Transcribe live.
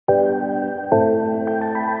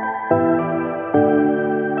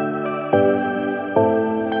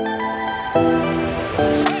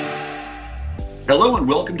and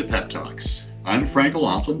welcome to Pep Talks. I'm Frank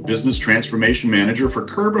O'Laughlin, Business Transformation Manager for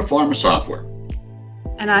Kerber Pharma Software.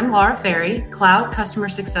 And I'm Laura Ferry, Cloud Customer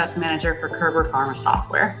Success Manager for Kerber Pharma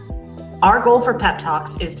Software. Our goal for Pep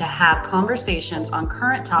Talks is to have conversations on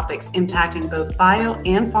current topics impacting both bio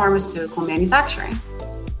and pharmaceutical manufacturing.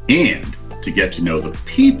 And to get to know the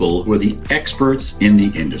people who are the experts in the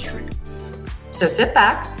industry. So sit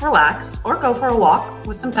back, relax, or go for a walk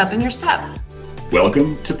with some pep in your step.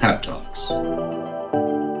 Welcome to Pep Talks.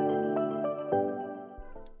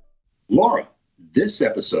 Laura, this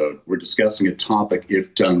episode, we're discussing a topic,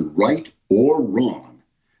 if done right or wrong,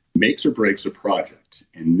 makes or breaks a project,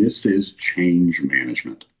 and this is change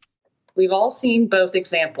management. We've all seen both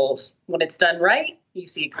examples. When it's done right, you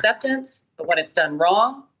see acceptance, but when it's done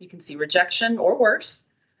wrong, you can see rejection or worse.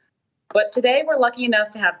 But today we're lucky enough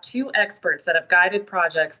to have two experts that have guided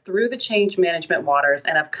projects through the change management waters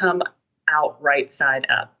and have come out right side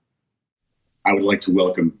up. I would like to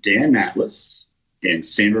welcome Dan Matlis and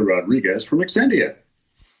Sandra Rodriguez from Excendia.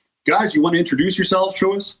 Guys, you want to introduce yourselves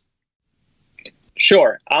to us?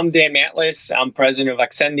 Sure. I'm Dan Matlis. I'm president of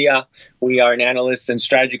Excendia. We are an analyst and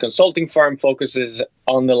strategy consulting firm focuses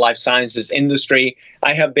on the life sciences industry.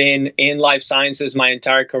 I have been in life sciences my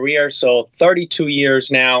entire career, so 32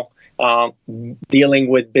 years now, dealing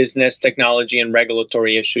with business, technology, and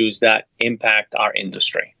regulatory issues that impact our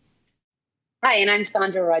industry. Hi, and I'm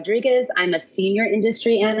Sandra Rodriguez. I'm a senior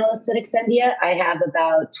industry analyst at Excendia. I have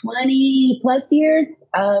about 20 plus years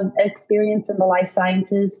of experience in the life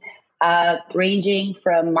sciences, ranging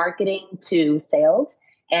from marketing to sales.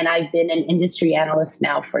 And I've been an industry analyst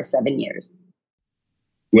now for 7 years.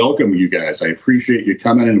 Welcome, you guys. I appreciate you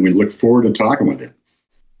coming and we look forward to talking with you.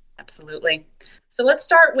 Absolutely. So let's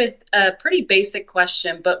start with a pretty basic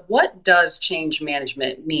question, but what does change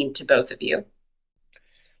management mean to both of you?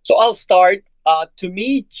 So I'll start. To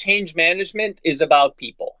me, change management is about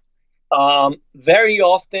people. Very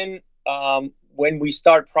often, when we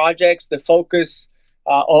start projects, the focus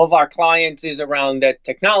of our clients is around that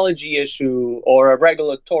technology issue or a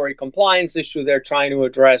regulatory compliance issue they're trying to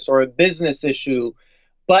address or a business issue.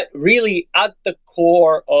 But really, at the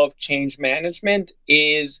core of change management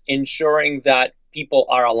is ensuring that people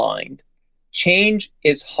are aligned. Change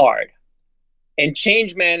is hard. And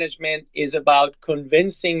change management is about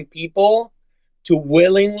convincing people to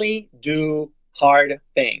willingly do hard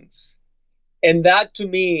things. And that to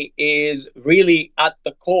me is really at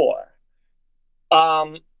the core.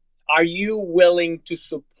 Are you willing to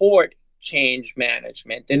support change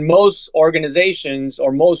management? And most organizations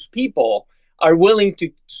or most people are willing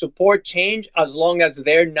to support change as long as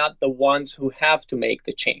they're not the ones who have to make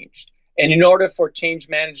the change. And in order for change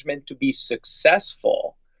management to be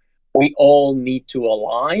successful, we all need to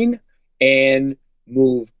align and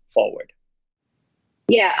move forward.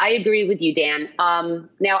 Yeah, I agree with you, Dan.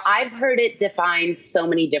 Now, I've heard it defined so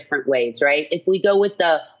many different ways, right? If we go with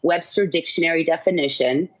the Webster Dictionary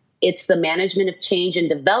definition, it's the management of change and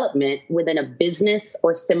development within a business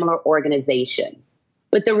or similar organization.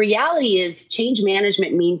 But the reality is change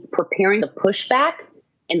management means preparing the pushback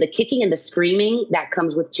and the kicking and the screaming that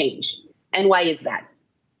comes with change. And why is that?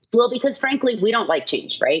 Well, because frankly, we don't like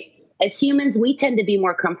change, right? As humans, we tend to be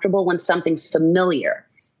more comfortable when something's familiar.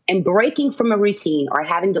 And breaking from a routine or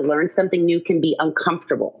having to learn something new can be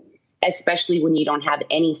uncomfortable, especially when you don't have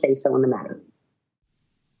any say-so in the matter.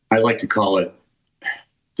 I like to call it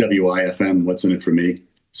WIFM, what's in it for me?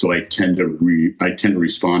 So I tend to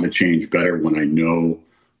respond to change better when I know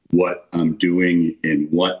what I'm doing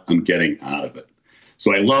and what I'm getting out of it.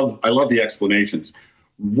 So I love the explanations.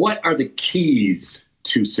 What are the keys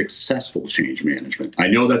to successful change management? I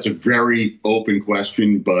know that's a very open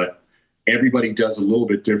question, but everybody does a little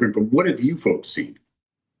bit different, but what have you folks seen?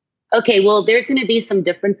 Okay, well, there's going to be some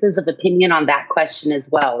differences of opinion on that question as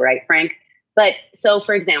well, right, Frank? But so,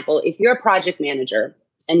 for example, if you're a project manager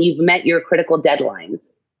and you've met your critical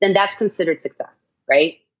deadlines, then that's considered success,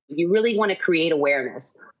 right? You really want to create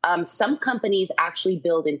awareness. Some companies actually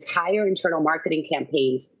build entire internal marketing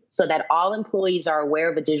campaigns so that all employees are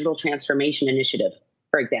aware of a digital transformation initiative,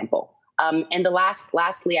 for example. And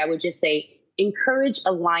lastly, I would just say encourage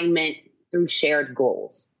alignment through shared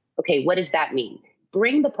goals. Okay, what does that mean?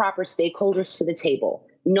 Bring the proper stakeholders to the table.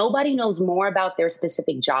 Nobody knows more about their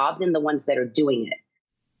specific job than the ones that are doing it.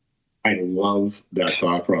 I love that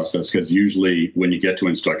thought process because usually when you get to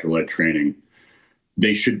instructor-led training,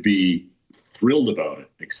 they should be thrilled about it,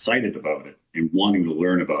 excited about it, and wanting to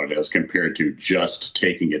learn about it as compared to just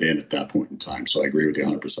taking it in at that point in time. So I agree with you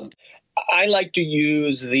 100%. I like to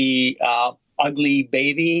use the ugly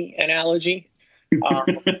baby analogy.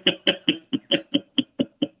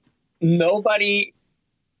 Nobody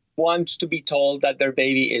wants to be told that their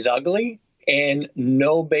baby is ugly, and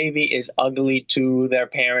no baby is ugly to their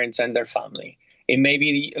parents and their family. It may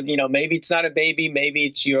be, maybe it's not a baby, maybe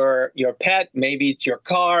it's your pet, maybe it's your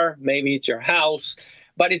car, maybe it's your house,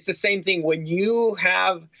 but it's the same thing. When you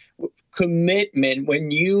have commitment,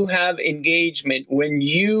 when you have engagement, when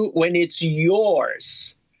it's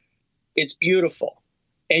yours, it's beautiful.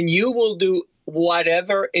 And you will do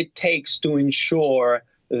whatever it takes to ensure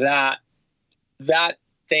that that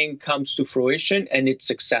thing comes to fruition and it's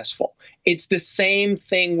successful. It's the same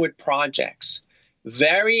thing with projects.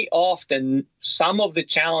 Very often, some of the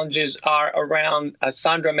challenges are around, as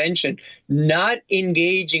Sandra mentioned, not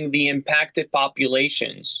engaging the impacted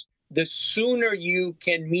populations. The sooner you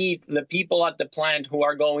can meet the people at the plant who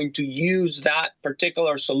are going to use that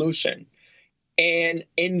particular solution and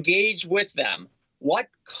engage with them. What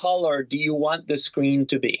color do you want the screen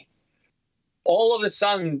to be? All of a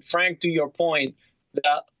sudden, Frank, to your point,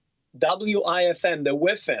 the WIFM, the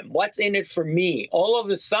WIFM, what's in it for me? All of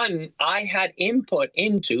a sudden, I had input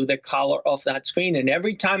into the color of that screen. And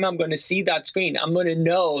every time I'm going to see that screen, I'm going to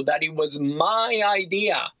know that it was my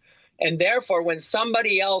idea. And therefore, when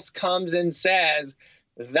somebody else comes and says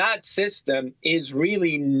that system is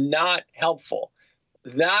really not helpful,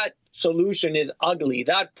 that solution is ugly,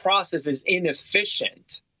 that process is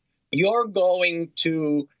inefficient, you're going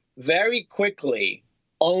to very quickly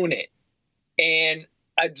own it and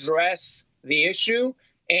address the issue.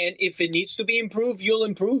 And if it needs to be improved, you'll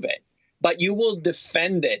improve it. But you will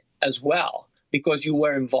defend it as well because you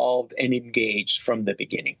were involved and engaged from the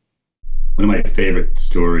beginning. One of my favorite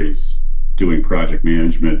stories doing project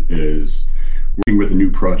management is working with a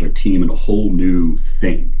new project team and a whole new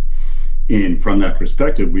thing. And from that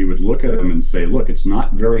perspective, we would look at them and say, look, it's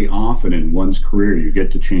not very often in one's career you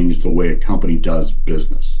get to change the way a company does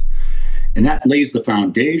business. And that lays the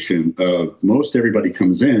foundation of most everybody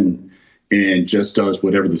comes in and just does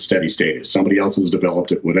whatever the steady state is. Somebody else has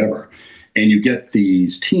developed it, whatever. And you get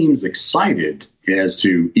these teams excited as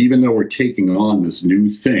to, even though we're taking on this new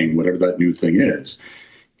thing, whatever that new thing is,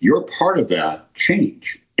 you're part of that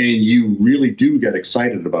change. And you really do get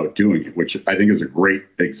excited about doing it, which I think is a great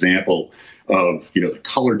example of, the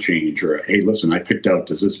color change or, hey, listen, I picked out,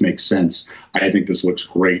 does this make sense? I think this looks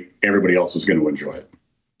great. Everybody else is going to enjoy it.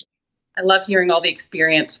 I love hearing all the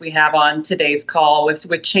experience we have on today's call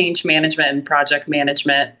with change management and project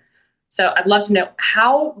management. So I'd love to know,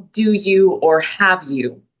 how do you or have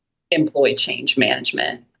you employed change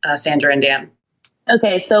management, Sandra and Dan?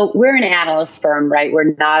 Okay, so we're an analyst firm, right?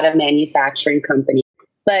 We're not a manufacturing company,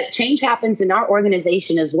 but change happens in our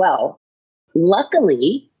organization as well.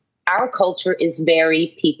 Luckily, our culture is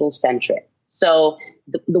very people-centric. So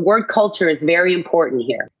the word culture is very important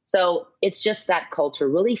here. So it's just that culture,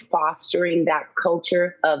 really fostering that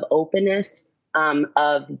culture of openness,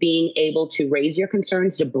 of being able to raise your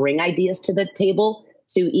concerns, to bring ideas to the table,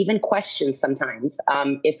 to even question sometimes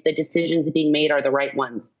if the decisions being made are the right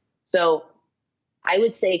ones. So I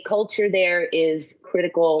would say culture there is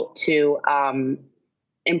critical to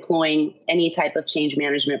employing any type of change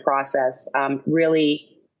management process,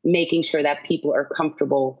 really making sure that people are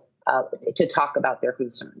comfortable to talk about their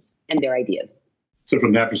concerns and their ideas. So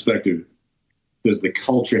from that perspective, does the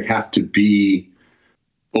culture have to be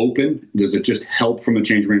open? Does it just help from a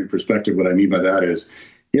change management perspective? What I mean by that is,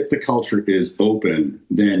 if the culture is open,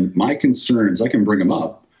 then my concerns, I can bring them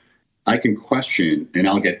up, I can question, and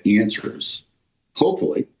I'll get answers,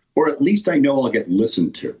 hopefully, or at least I know I'll get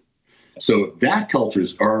listened to. So if that culture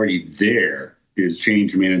is already there, is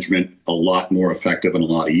change management a lot more effective and a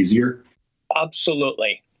lot easier?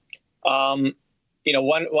 Absolutely.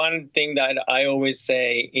 One thing that I always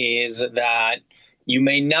say is that you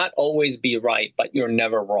may not always be right, but you're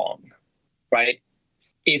never wrong, right?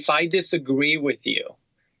 If I disagree with you,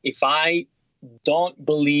 if I don't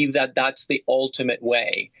believe that that's the ultimate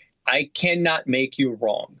way, I cannot make you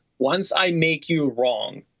wrong. Once I make you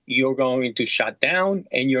wrong, you're going to shut down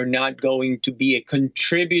and you're not going to be a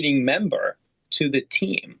contributing member to the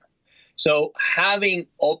team. So having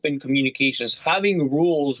open communications, having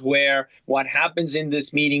rules where what happens in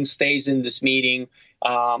this meeting stays in this meeting,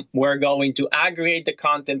 we're going to aggregate the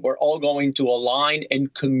content, we're all going to align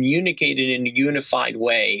and communicate it in a unified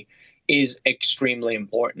way is extremely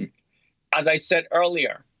important. As I said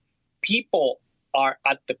earlier, people are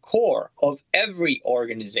at the core of every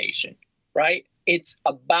organization, right? It's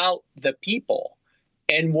about the people.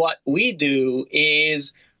 And what we do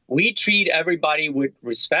is we treat everybody with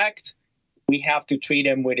respect. We have to treat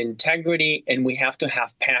them with integrity, and we have to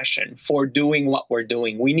have passion for doing what we're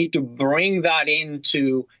doing. We need to bring that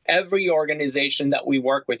into every organization that we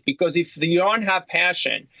work with, because if you don't have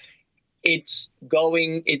passion, it's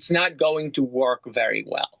not going to work very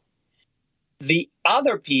well. The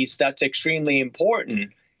other piece that's extremely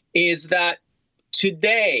important is that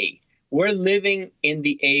today we're living in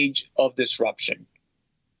the age of disruption.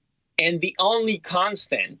 And the only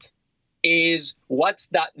constant is what's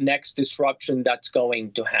that next disruption that's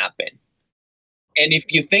going to happen. And if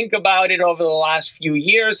you think about it over the last few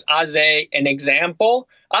years as an example,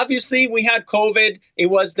 obviously we had COVID. It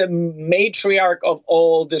was the matriarch of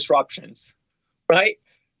all disruptions, right?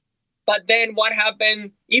 But then what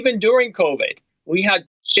happened even during COVID? We had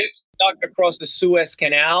ships stuck across the Suez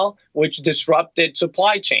Canal, which disrupted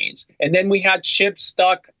supply chains. And then we had ships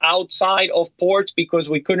stuck outside of ports because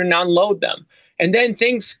we couldn't unload them. And then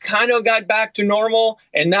things kind of got back to normal.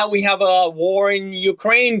 And now we have a war in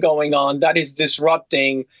Ukraine going on that is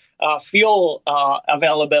disrupting fuel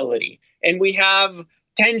availability. And we have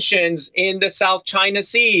tensions in the South China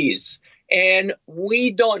Seas. And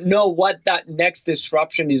we don't know what that next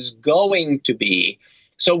disruption is going to be.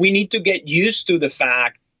 So we need to get used to the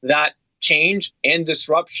fact that change and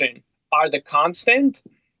disruption are the constant.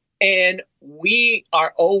 And we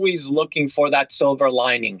are always looking for that silver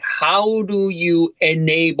lining. How do you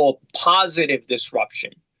enable positive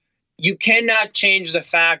disruption? You cannot change the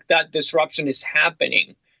fact that disruption is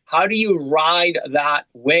happening. How do you ride that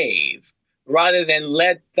wave rather than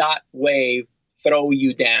let that wave throw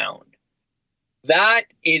you down? That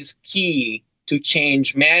is key to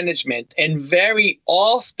change management. And very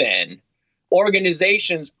often,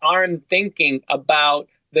 organizations aren't thinking about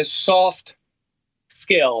the soft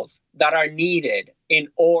skills that are needed in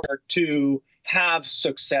order to have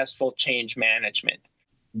successful change management.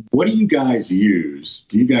 What do you guys use?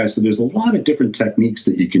 So there's a lot of different techniques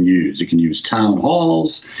that you can use. You can use town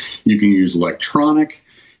halls, you can use electronic,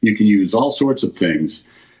 you can use all sorts of things.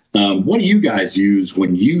 What do you guys use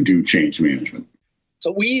when you do change management?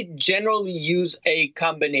 So we generally use a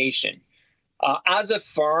combination. As a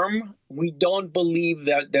firm, we don't believe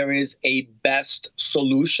that there is a best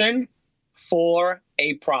solution for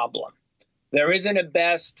a problem. There isn't a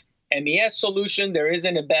best MES solution. There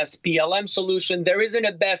isn't a best PLM solution. There isn't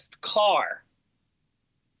a best car.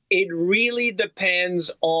 It really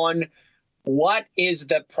depends on what is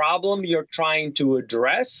the problem you're trying to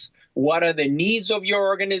address. What are the needs of your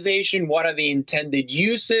organization? What are the intended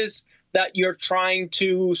uses that you're trying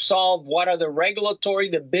to solve? What are the regulatory,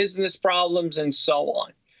 the business problems, and so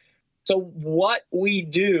on? So what we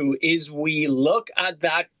do is we look at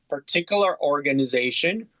that particular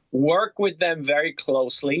organization, work with them very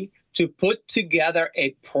closely to put together a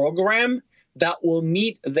program that will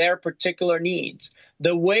meet their particular needs.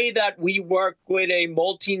 The way that we work with a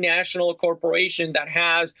multinational corporation that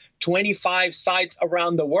has 25 sites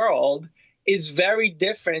around the world is very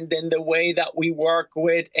different than the way that we work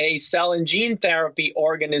with a cell and gene therapy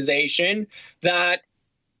organization that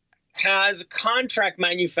has contract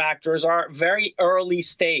manufacturers are very early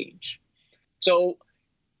stage. So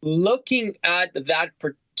looking at that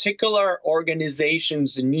particular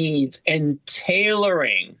organization's needs and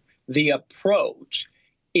tailoring the approach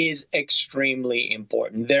is extremely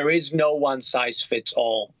important. There is no one size fits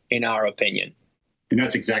all, in our opinion. And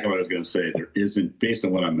that's exactly what I was going to say. There isn't, based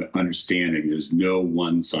on what I'm understanding, there's no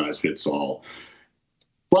one size fits all.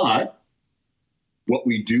 But what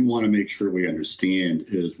we do want to make sure we understand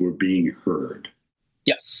is we're being heard.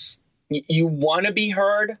 Yes. You want to be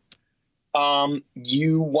heard.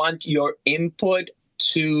 You want your input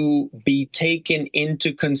to be taken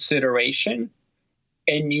into consideration.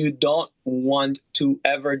 And you don't want to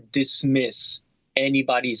ever dismiss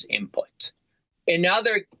anybody's input.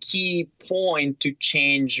 Another key point to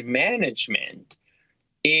change management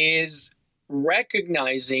is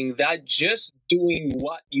recognizing that just doing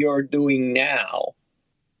what you're doing now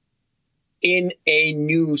in a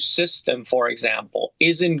new system, for example,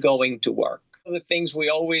 isn't going to work. One of the things we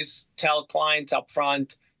always tell clients up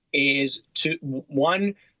front is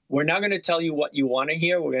one, we're not going to tell you what you want to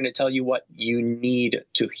hear. We're going to tell you what you need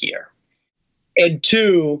to hear. And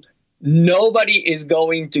two, nobody is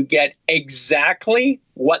going to get exactly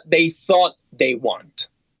what they thought they want.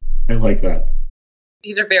 I like that.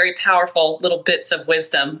 These are very powerful little bits of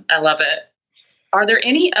wisdom. I love it. Are there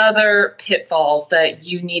any other pitfalls that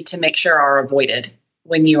you need to make sure are avoided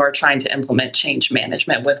when you are trying to implement change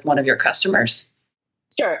management with one of your customers?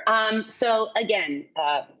 Sure. So again,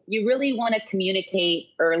 you really want to communicate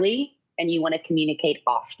early and you want to communicate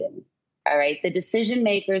often. All right. The decision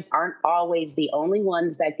makers aren't always the only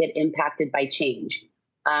ones that get impacted by change.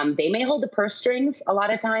 They may hold the purse strings a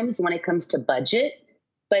lot of times when it comes to budget,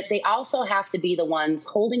 but they also have to be the ones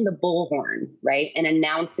holding the bullhorn, right? And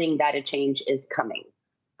announcing that a change is coming.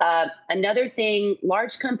 Another thing,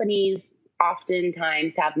 large companies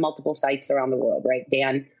oftentimes have multiple sites around the world, right?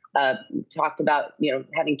 Dan talked about,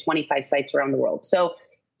 having 25 sites around the world. So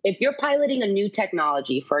if you're piloting a new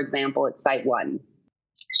technology, for example, at site 1,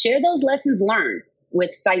 share those lessons learned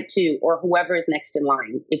with site 2 or whoever is next in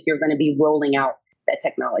line if you're going to be rolling out that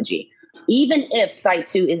technology. Even if site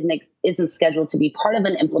 2 isn't scheduled to be part of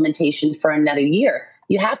an implementation for another year,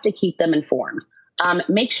 you have to keep them informed.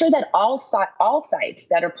 Make sure that all sites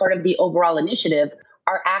that are part of the overall initiative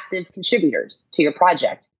are active contributors to your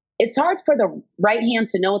project. It's hard for the right hand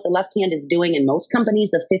to know what the left hand is doing in most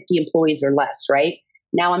companies of 50 employees or less, right?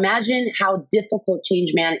 Now imagine how difficult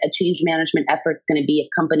a change management effort is going to be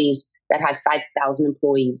at companies that have 5,000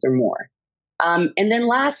 employees or more. And then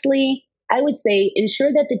lastly, I would say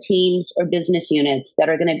ensure that the teams or business units that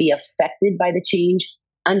are going to be affected by the change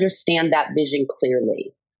understand that vision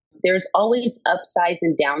clearly. There's always upsides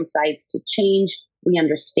and downsides to change. We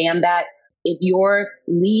understand that. If you're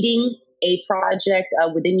leading a project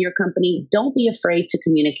within your company, don't be afraid to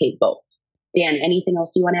communicate both. Dan, anything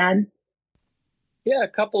else you want to add? Yeah, a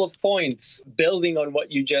couple of points building on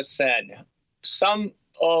what you just said. Some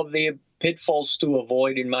of the pitfalls to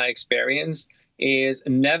avoid, in my experience, is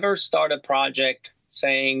never start a project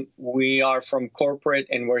saying we are from corporate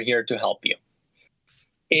and we're here to help you.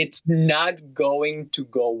 It's not going to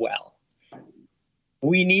go well.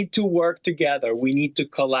 We need to work together. We need to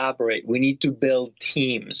collaborate. We need to build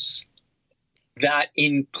teams that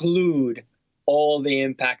include all the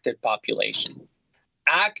impacted population.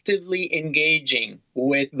 Actively engaging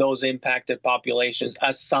with those impacted populations,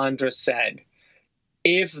 as Sandra said.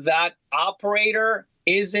 If that operator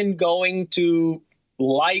isn't going to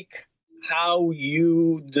like how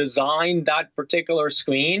you design that particular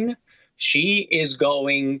screen, she is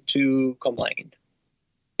going to complain.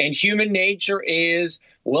 And human nature is,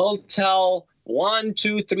 we'll tell 1,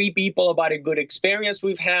 2, 3 people about a good experience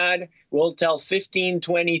we've had. We'll tell 15,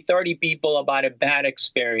 20, 30 people about a bad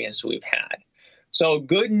experience we've had. So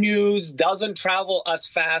good news doesn't travel as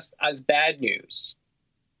fast as bad news.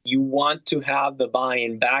 You want to have the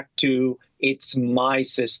buy-in back to, it's my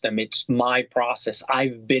system, it's my process.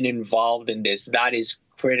 I've been involved in this. That is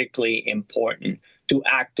critically important, to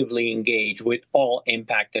actively engage with all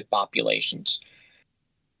impacted populations.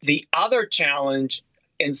 The other challenge,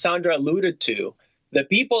 and Sandra alluded to, the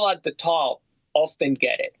people at the top often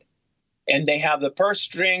get it. And they have the purse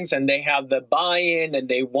strings and they have the buy-in and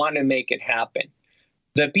they want to make it happen.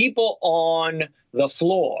 The people on the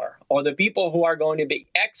floor, or the people who are going to be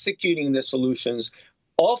executing the solutions,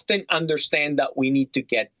 often understand that we need to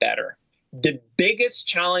get better. The biggest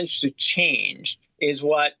challenge to change is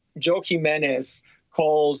what Joe Jimenez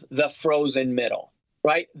calls the frozen middle,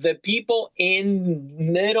 right? The people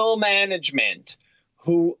in middle management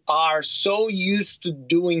who are so used to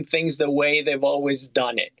doing things the way they've always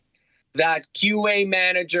done it. That QA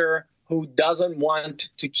manager who doesn't want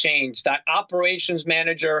to change, that operations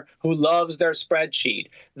manager who loves their spreadsheet,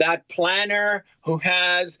 that planner who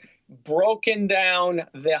has broken down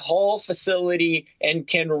the whole facility and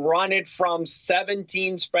can run it from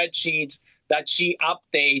 17 spreadsheets that she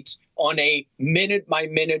updates on a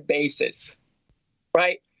minute-by-minute basis,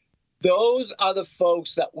 right? Those are the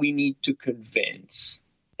folks that we need to convince.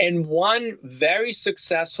 And one very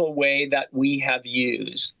successful way that we have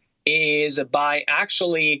used is by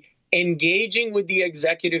actually engaging with the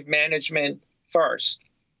executive management first,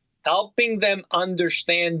 helping them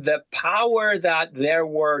understand the power that their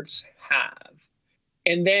words have.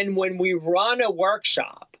 And then when we run a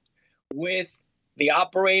workshop with the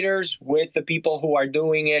operators, with the people who are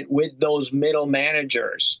doing it, with those middle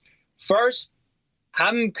managers, first,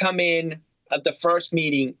 have them come in at the first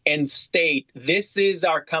meeting and state, this is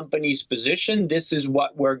our company's position, this is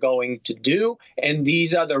what we're going to do, and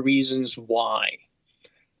these are the reasons why.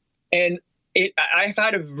 And I've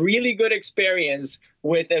had a really good experience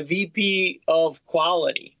with a VP of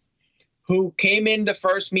quality who came in the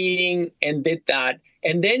first meeting and did that,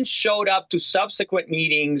 and then showed up to subsequent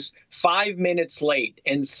meetings 5 minutes late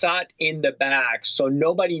and sat in the back so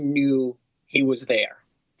nobody knew he was there.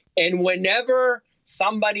 And whenever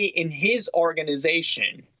somebody in his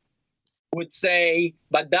organization would say,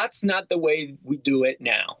 but that's not the way we do it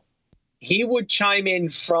now, he would chime in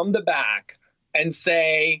from the back and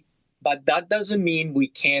say, but that doesn't mean we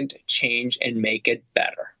can't change and make it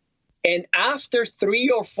better. And after 3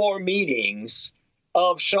 or 4 meetings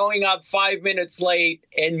of showing up 5 minutes late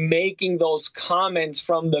and making those comments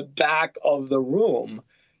from the back of the room,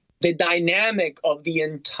 the dynamic of the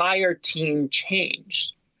entire team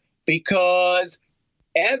changed, because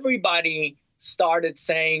everybody started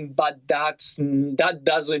saying, but that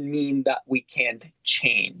doesn't mean that we can't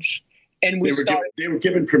change. And they were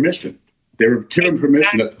given permission. They were given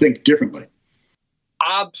permission to think differently.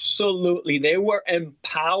 Absolutely. They were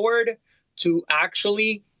empowered to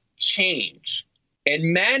actually change.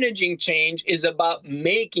 And managing change is about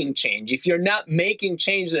making change. If you're not making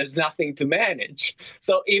change, there's nothing to manage.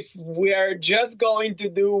 So if we're just going to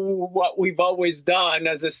do what we've always done,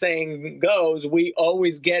 as the saying goes, we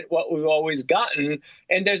always get what we've always gotten,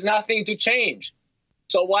 and there's nothing to change.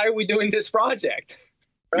 So why are we doing this project?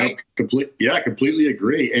 Right? No, completely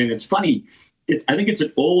agree. And it's funny. I think it's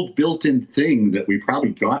an old built-in thing that we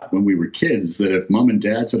probably got when we were kids, that if mom and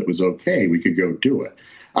dad said it was okay, we could go do it.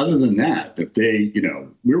 Other than that, if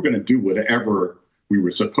we were going to do whatever we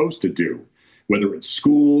were supposed to do, whether it's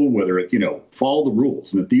school, whether it, follow the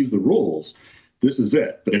rules. And if these are the rules, this is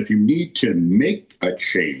it. But if you need to make a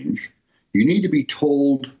change, you need to be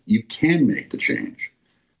told you can make the change.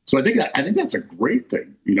 So I think that's a great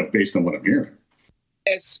thing, based on what I'm hearing.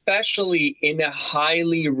 Especially in a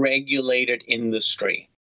highly regulated industry,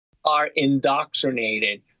 are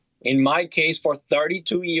indoctrinated. In my case, for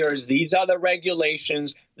 32 years, these are the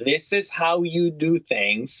regulations. This is how you do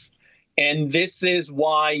things. And this is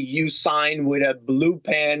why you sign with a blue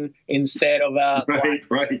pen instead of a...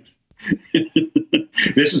 Right.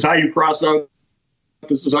 This is how you cross out.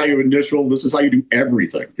 This is how you initial. This is how you do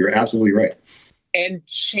everything. You're absolutely right. And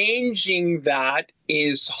changing that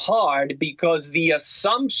is hard because the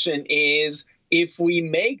assumption is if we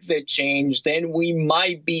make the change, then we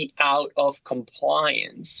might be out of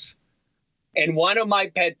compliance. And one of my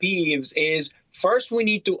pet peeves is, first we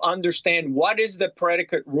need to understand what is the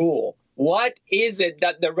predicate rule. What is it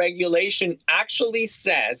that the regulation actually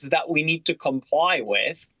says that we need to comply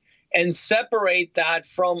with? And separate that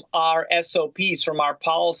from our SOPs, from our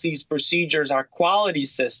policies, procedures, our quality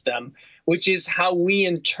system, which is how we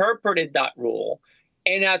interpreted that rule.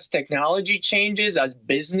 And as technology changes, as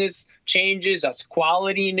business changes, as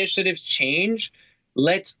quality initiatives change,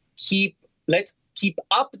 let's keep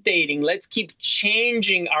updating, let's keep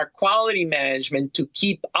changing our quality management to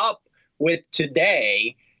keep up with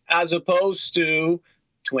today, as opposed to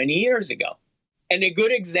 20 years ago. And a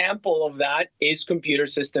good example of that is computer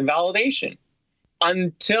system validation.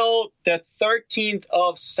 Until the 13th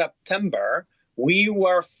of September, we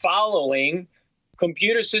were following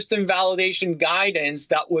computer system validation guidance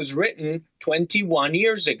that was written 21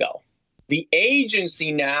 years ago. The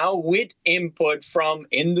agency now, with input from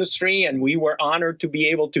industry, and we were honored to be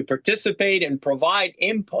able to participate and provide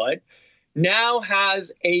input, now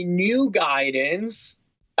has a new guidance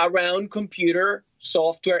around computer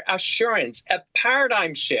software assurance, a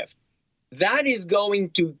paradigm shift. That is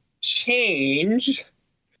going to change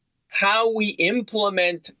how we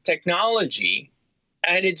implement technology,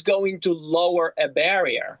 and it's going to lower a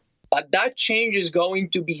barrier. But that change is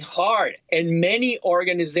going to be hard, and many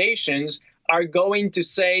organizations are going to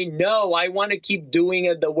say, no, I want to keep doing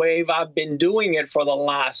it the way I've been doing it for the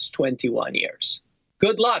last 21 years.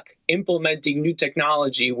 Good luck implementing new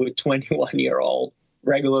technology with 21-year-old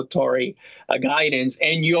regulatory guidance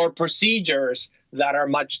and your procedures that are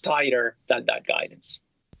much tighter than that guidance.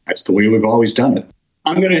 That's the way we've always done it.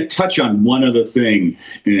 I'm going to touch on one other thing,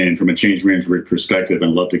 and from a change management perspective, I'd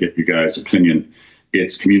love to get you guys' opinion.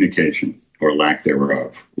 It's communication, or lack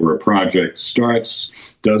thereof, where a project starts,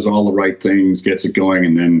 does all the right things, gets it going,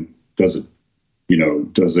 and then does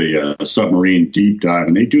a submarine deep dive,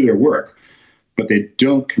 and they do their work, but they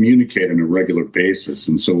don't communicate on a regular basis.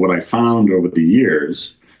 And so what I found over the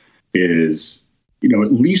years is,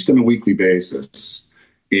 at least on a weekly basis,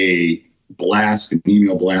 a blast, an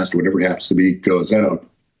email blast, or whatever it happens to be, goes out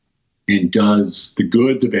and does the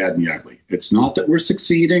good, the bad, and the ugly. It's not that we're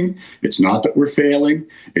succeeding. It's not that we're failing.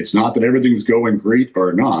 It's not that everything's going great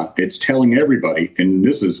or not. It's telling everybody, and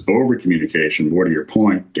this is over communication, more to your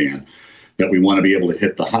point, Dan, that we want to be able to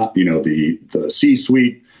hit the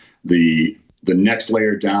C-suite, the next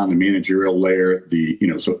layer down, the managerial layer,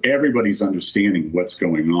 so everybody's understanding what's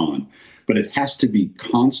going on. But it has to be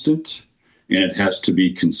constant, and it has to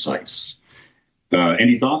be concise.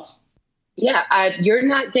 Any thoughts? Yeah, you're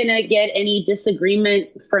not going to get any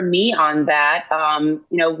disagreement from me on that. I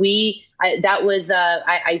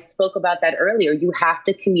spoke about that earlier. You have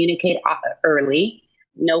to communicate early.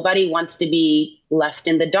 Nobody wants to be left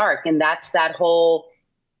in the dark. And that's that whole,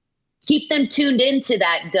 keep them tuned into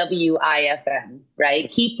that WIFM, right?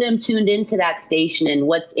 Keep them tuned into that station and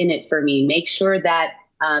what's in it for me. Make sure that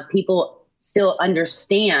people still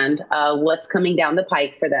understand what's coming down the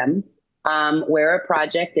pike for them, where a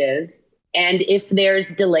project is. And if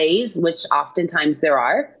there's delays, which oftentimes there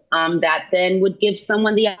are, that then would give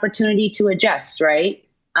someone the opportunity to adjust, right?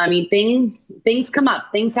 I mean, things come up,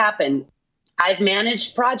 things happen. I've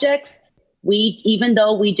managed projects. Even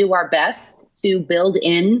though we do our best to build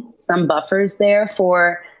in some buffers there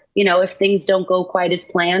for, if things don't go quite as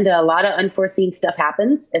planned, a lot of unforeseen stuff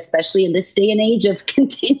happens, especially in this day and age of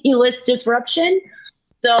continuous disruption.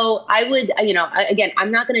 So I would, again,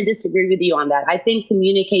 I'm not going to disagree with you on that. I think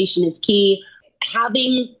communication is key.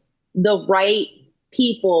 Having the right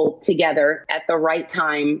people together at the right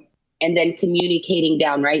time and then communicating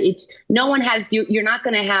down, right? You're not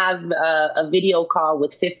going to have a video call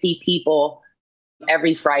with 50 people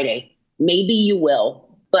every Friday. Maybe you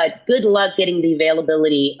will, but good luck getting the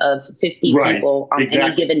availability of 50 people on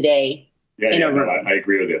any given day in a room. I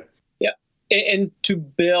agree with you. Yeah. And to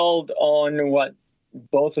build on what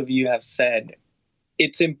both of you have said,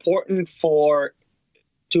 it's important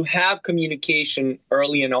to have communication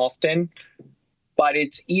early and often, but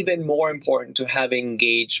it's even more important to have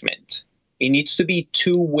engagement. It needs to be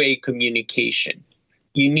two-way communication.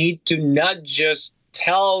 You need to not just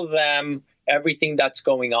tell them everything that's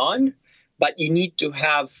going on, but you need to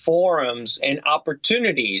have forums and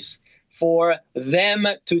opportunities for them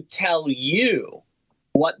to tell you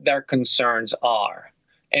what their concerns are.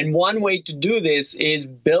 And one way to do this is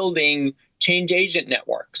building change agent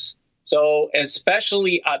networks. So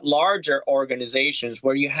especially at larger organizations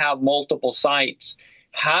where you have multiple sites,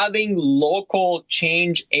 having local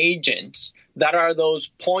change agents that are those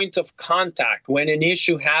points of contact when an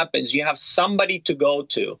issue happens, you have somebody to go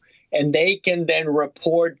to, and they can then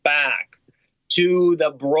report back to the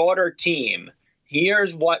broader team.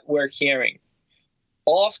 Here's what we're hearing.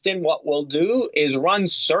 Often what we'll do is run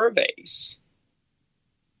surveys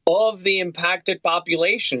of the impacted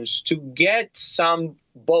populations to get some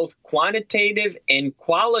both quantitative and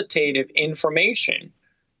qualitative information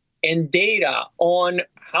and data on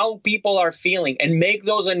how people are feeling, and make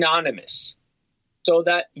those anonymous so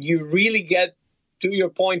that you really get, to your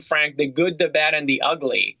point, Frank, the good, the bad, and the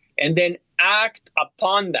ugly, and then act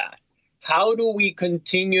upon that. How do we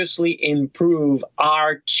continuously improve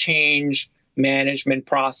our change management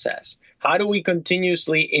process? How do we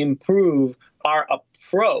continuously improve our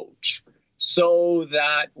approach so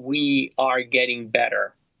that we are getting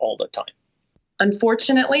better all the time?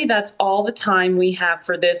 Unfortunately, that's all the time we have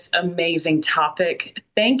for this amazing topic.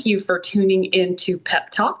 Thank you for tuning into Pep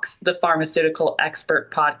Talks, the Pharmaceutical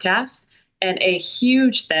Expert Podcast, and a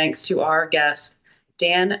huge thanks to our guests,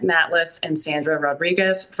 Dan Matlis and Sandra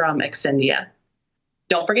Rodriguez from Excendia.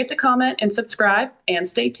 Don't forget to comment and subscribe, and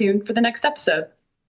stay tuned for the next episode.